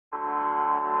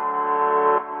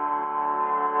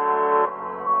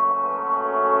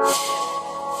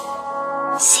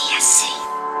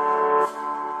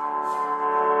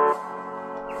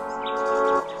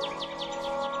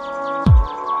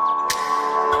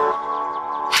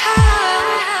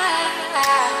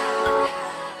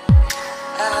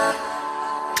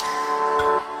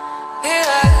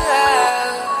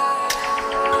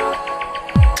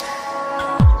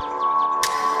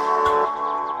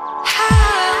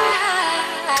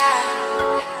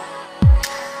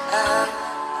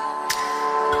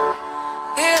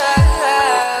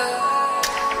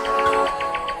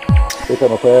They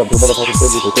come a crab to motherfucking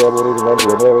cities, the crab won't even run to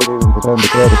the mayor, ain't even pretend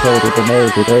to crab the cold with the mayor,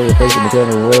 to they were facing the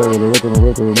general war, with the original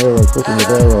with the mirror, pushing the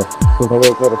barrel. So my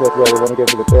work trying to set well, we want to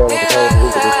get to the tail, like the power of the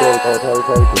week of the story, called Harry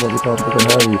Price, and every time fucking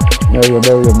Harry. Mary,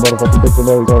 motherfucking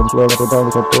dictionary, going slow up and down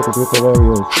the subscriptions with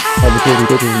hilarious. Have the city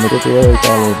pictures in the dictionary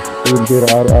column. Even get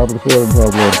out of the steering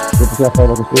problem. Get the chef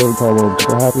out of the steering column.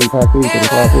 The happy pack feet to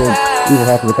the top in. Evil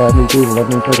half of the fat meat people, that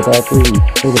means take a back feet.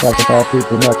 Take it back to fat feet,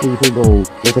 but not too single.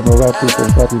 Look at no rap feet,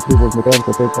 and fat feet people's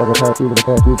mechanical fix like a fat feet with a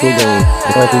fat feet single.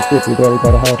 The fat feet stiff, you barely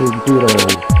got a half feet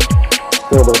Cheetos.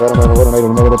 Still, but I don't know what I made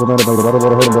him, never let the man make it. I don't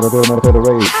want to hurt him, but I do not pay the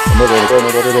rate. I'm never going to go,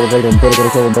 never going to hate him. Better go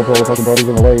to show him, don't pull the fucking bodies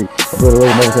in the way. I'm going to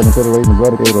rate him, never send him to the rate and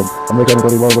eradicate him. I'm making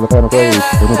anybody wrong with a fan of praise.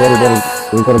 There's no anybody,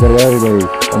 we're going to get it anyway.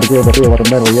 I'm the killer, the feel like a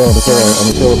mental, yeah, the killer. I'm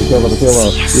the killer, the killer, the killer.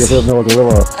 You feel no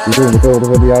gorilla. You're doing the kill, the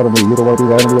envy out of me. You don't want to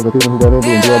be the enemy of the people who got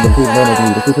envy and beyond the people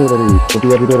enemy. The futility. With the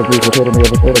every bit of peace, the epitome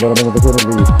of the state, but I'm in the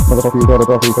vicinity. Motherfucker, you got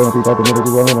it off, you can't be talking to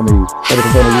you, one enemy. Every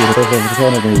concern of you, the person of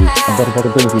the me. I'm about to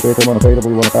fucking finish you, they come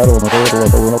unavailable, you want to battle, I'm available, I'm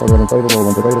going up, I'm unavailable,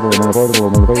 I'm debatable, I'm unavoidable,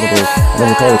 I'm unavailable.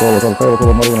 I'm unavailable, I'm unavailable,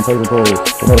 I'm not unavailable.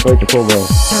 I'm not afraid to pull the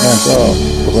hands off,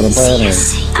 but what I'm planning.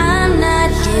 I'm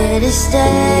not here to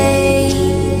stay.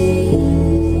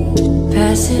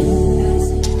 Pass it,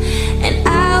 and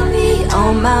I'll be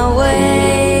on my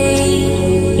way.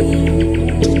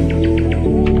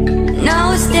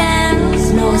 No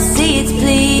stands, no seats,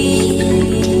 please.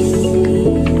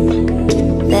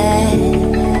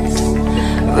 That's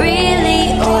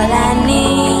really all I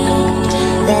need.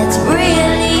 That's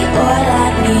really all I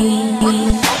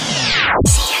need.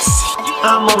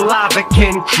 I'm alive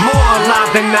again, more alive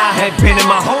than I had been in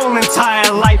my whole entire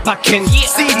life. I can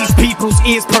see these people's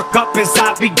ears perk up as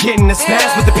I begin to spaz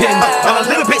with the pen. I'm a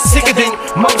little bit sicker than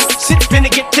most, shit's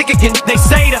finna get thick again. They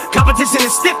say the competition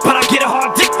is stiff, but I get a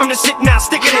hard dick from the shit, now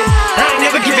stick it in. I ain't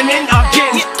never giving in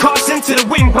again, caution to the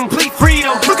wind, complete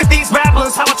freedom. Look at these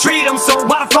rappers, how I treat them, so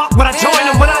why the fuck would I join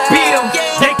them when I beat them?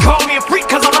 They call me a freak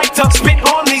cause I like to spit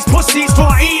on these pussies before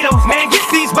I eat them. Man, get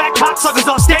these whack cocksuckers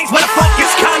off stage, where the fuck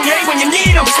is Kanye when you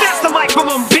need them? Snatch the mic from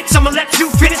them, bitch, I'ma let you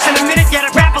finish in a minute. Yeah,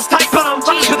 the rappers type on them,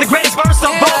 with the greatest verse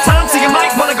of all time. So you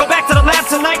might wanna go back to the lab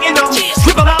tonight and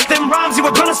scribble out them rhymes you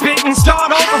were gonna spit and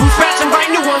start over from scratch and write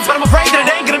new ones. But I'm afraid that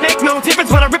it ain't gonna make no difference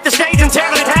when I rip the stage and tear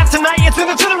it in half tonight. It's in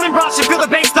the adrenaline rush, you feel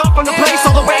the bass stomp on the place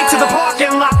all the way to the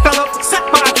parking lot, fella. Set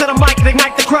fire to the mic and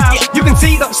ignite the crowd. You can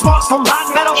see the sparks from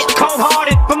hot metal,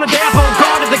 cold-hearted from the day I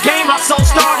guarded the game. I so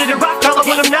started and rock fella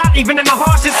when I'm not even in my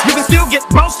harshest. You can still get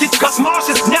roasted, cause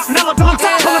marshes, now mellow, pulling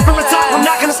from the top. I'm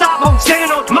not gonna stop, I'm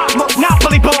standing on my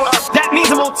monopoly board. That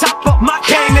means I'm on top of my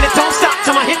game, and it don't stop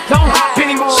till my hit don't hop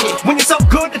anymore. When you're so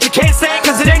good that you can't say it,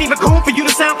 cause it ain't even cool for you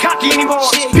to sound cocky anymore.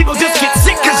 People just get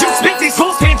sick cause you spit these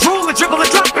fools can't drool or dribble or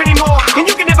drop anymore. And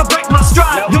you can never break my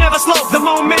stride, you never slow the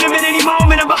momentum at any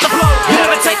moment I'm about to blow. You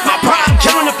never take my pride,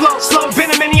 killing the flow. Slow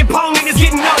venom and the opponent is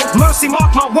getting no mercy,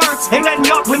 mark my words, ain't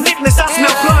letting up relentless, I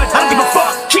smell blood. I don't give a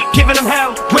fuck, keep giving them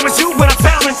hell. Where was you when I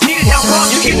balanced, needed help,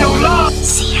 you get no love.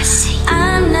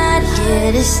 I'm not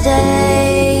here to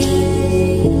stay.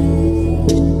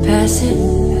 Pass it,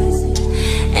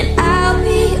 and I'll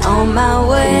be on my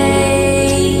way.